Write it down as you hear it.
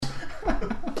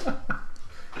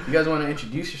You guys want to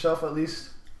introduce yourself at least?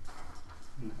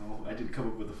 No, I didn't come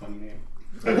up with a funny name.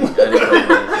 I didn't come up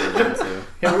with a name too.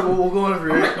 Yeah, we'll go over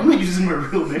it. I'm not using my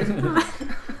real name.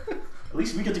 At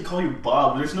least we get to call you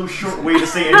Bob. There's no short way to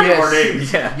say any of our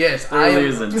names. Yeah. Yes, There really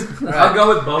isn't. I'll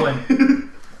go with Bowen.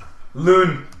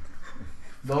 Loon.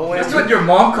 Bowen. That's what your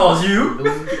mom calls you.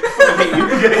 I hate you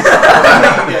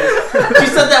guys. She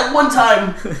said that one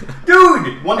time. Dude!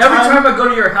 Every time? time I go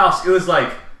to your house, it was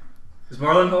like, is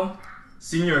Marlon home?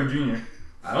 Senior or junior?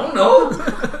 I don't know.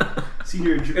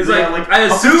 Senior and junior. It's like, I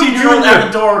a assume 15-year-old junior. at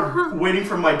the door waiting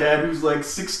for my dad who's like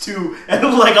 6'2"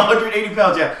 and like 180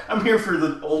 pounds. Yeah, I'm here for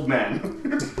the old man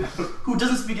who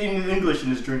doesn't speak any English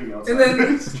and is drinking outside. And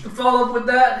then to follow up with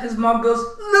that, his mom goes,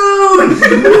 Loon!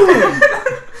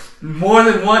 More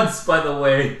than once, by the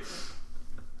way.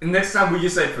 And next time we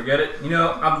just say, forget it. You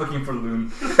know, I'm looking for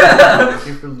Loon.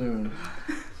 Looking for Loon.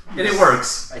 And it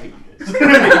works. I hate you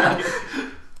guys.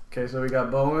 Okay, so we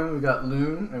got Bowen, we got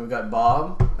Loon, and we got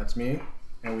Bob. That's me.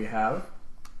 And we have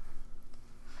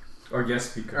Or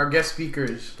guest speaker. our guest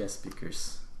speakers. Guest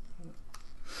speakers.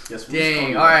 Yes, we'll just call Dang,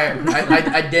 you alright.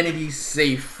 Identity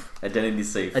safe. Identity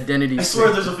safe. Identity I safe.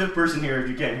 swear there's a fifth person here if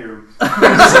you can't hear him.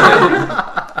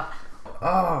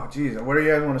 Oh, jeez. Where do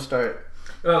you guys want to start?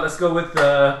 Well, let's go with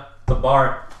the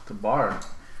bar. The bar.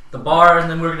 The bar, and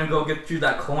then we're going to go get through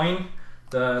that coin.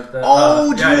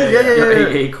 Oh, geez. Yeah. Your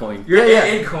AA coin. Your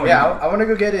Yeah, AA coin. Yeah, I want to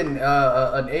go get an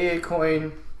AA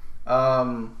coin.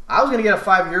 I was gonna get a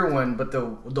 5-year one, but the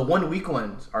 1 week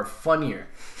ones are funnier.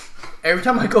 Every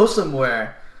time I go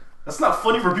somewhere, That's not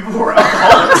funny for people who are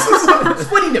alcoholics. it's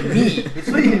funny to me. It's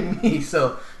funny to me.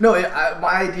 So no,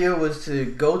 my idea was to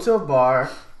go to a bar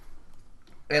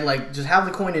and like just have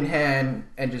the coin in hand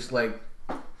and just like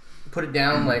put it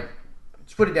down, like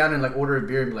just put it down and like order a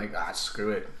beer and be like,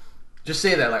 screw it. Just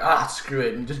say that like, screw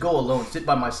it, and just go alone, sit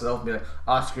by myself, and be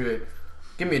like, screw it.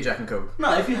 Give me a Jack and Coke.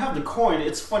 No, if you have the coin,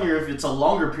 it's funnier if it's a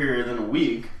longer period than a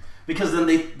week. Because then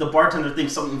the bartender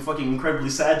thinks something fucking incredibly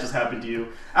sad just happened to you.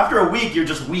 After a week, you're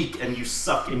just weak and you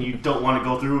suck and you don't want to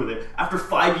go through with it. After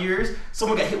 5 years,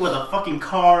 someone got hit with a fucking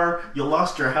car, you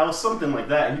lost your house, something like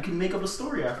that, and you can make up a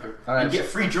story after. Alright, and get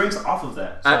free drinks off of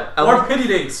that. Or pity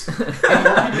dates.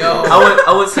 No.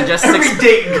 I would suggest Every 6.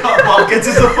 date Bob gets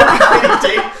is a fucking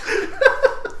date.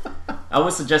 I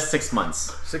would suggest 6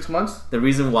 months. 6 months? The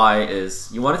reason why is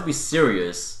you want it to be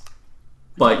serious,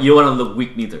 but you don't want to look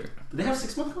weak neither. Do they have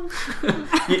 6 month coins?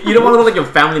 You don't want to look like your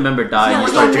family member died and you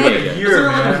start he'll drinking make- again. Is there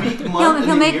like a week, month,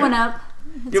 He'll and make year? one up.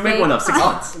 You make one up 6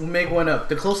 months. We'll make one up.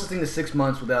 The closest thing to 6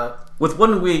 months without. With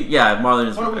 1 week, yeah, Marlon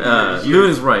is 1 week is years.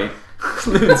 Loon's right.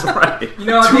 Loon's right. You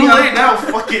know, I Too think late now,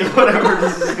 fuck it, whatever,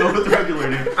 just go with the regular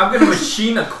name. I'm gonna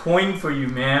machine a coin for you,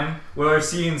 man. We're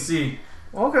CNC.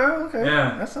 Okay.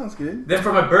 Yeah. That sounds good. Then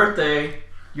for my birthday,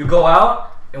 you go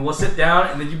out and we'll sit down,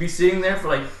 and then you be sitting there for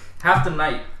like half the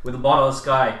night with a bottle of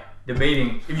Sky,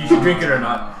 debating if you should drink it or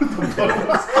not.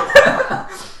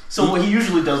 So what he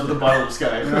usually does with a bottle of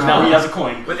Sky, because now he has a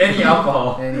coin. With any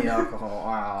alcohol, Any alcohol.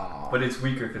 Wow. but it's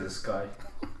weaker because of Sky.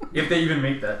 If they even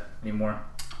make that anymore.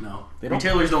 No. They don't-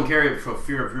 Retailers don't carry it for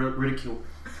fear of ridicule.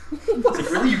 It's like,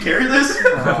 really? You carry this?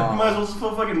 You might as well just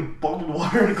put fucking bottled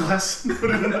water in a glass and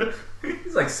put it in there.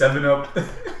 It's like 7-Up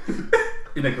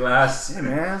in a glass. Hey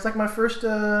man, it's like my first.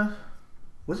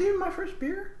 Was it even my first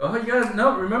beer? Oh, you gotta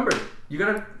remember, you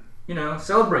gotta,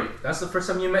 celebrate. That's the first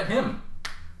time you met him.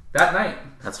 That night.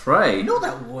 That's right. No,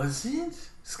 that wasn't.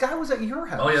 Sky was at your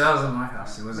house. Oh yeah, that was in my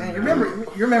house. It wasn't. Man,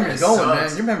 your memory's That going, sucks.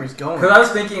 man. Your memory's going. Because I was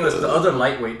thinking it was the other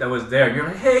lightweight that was there. You're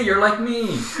like, hey, you're like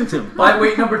me.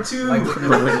 Lightweight number 2.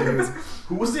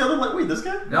 Who was the other lightweight? This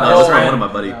guy? No, That was that's one of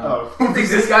my buddy. No. Oh. Think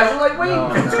this guy's a lightweight?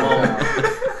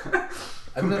 No.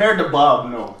 Compared to Bob,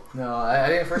 no. No, I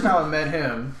think the first time I met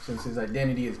him, since his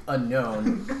identity is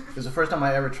unknown, it was the first time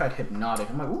I ever tried Hypnotic.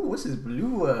 I'm like, ooh, what's this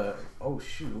blue? Oh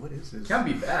shoot, what is this? Can't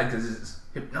be bad because it's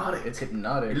hypnotic. It's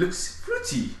Hypnotic. It looks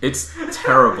fruity. It's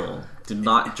terrible. Do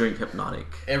not drink Hypnotic.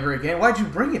 Ever again? Why'd you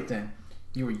bring it then?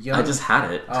 You were young. I just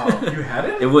had it. Oh. You had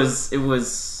it? It was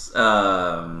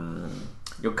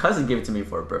your cousin gave it to me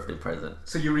for a birthday present.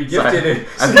 So you So regifted it.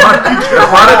 I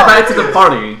brought it back to the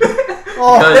party.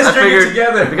 Because Let's I drink it figured,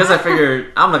 together. Because I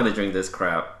figured I'm not gonna drink this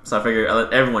crap, so I figured I'll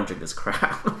let everyone drink this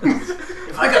crap.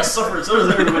 If I got suffered, so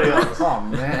does everybody else. Oh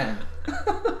man.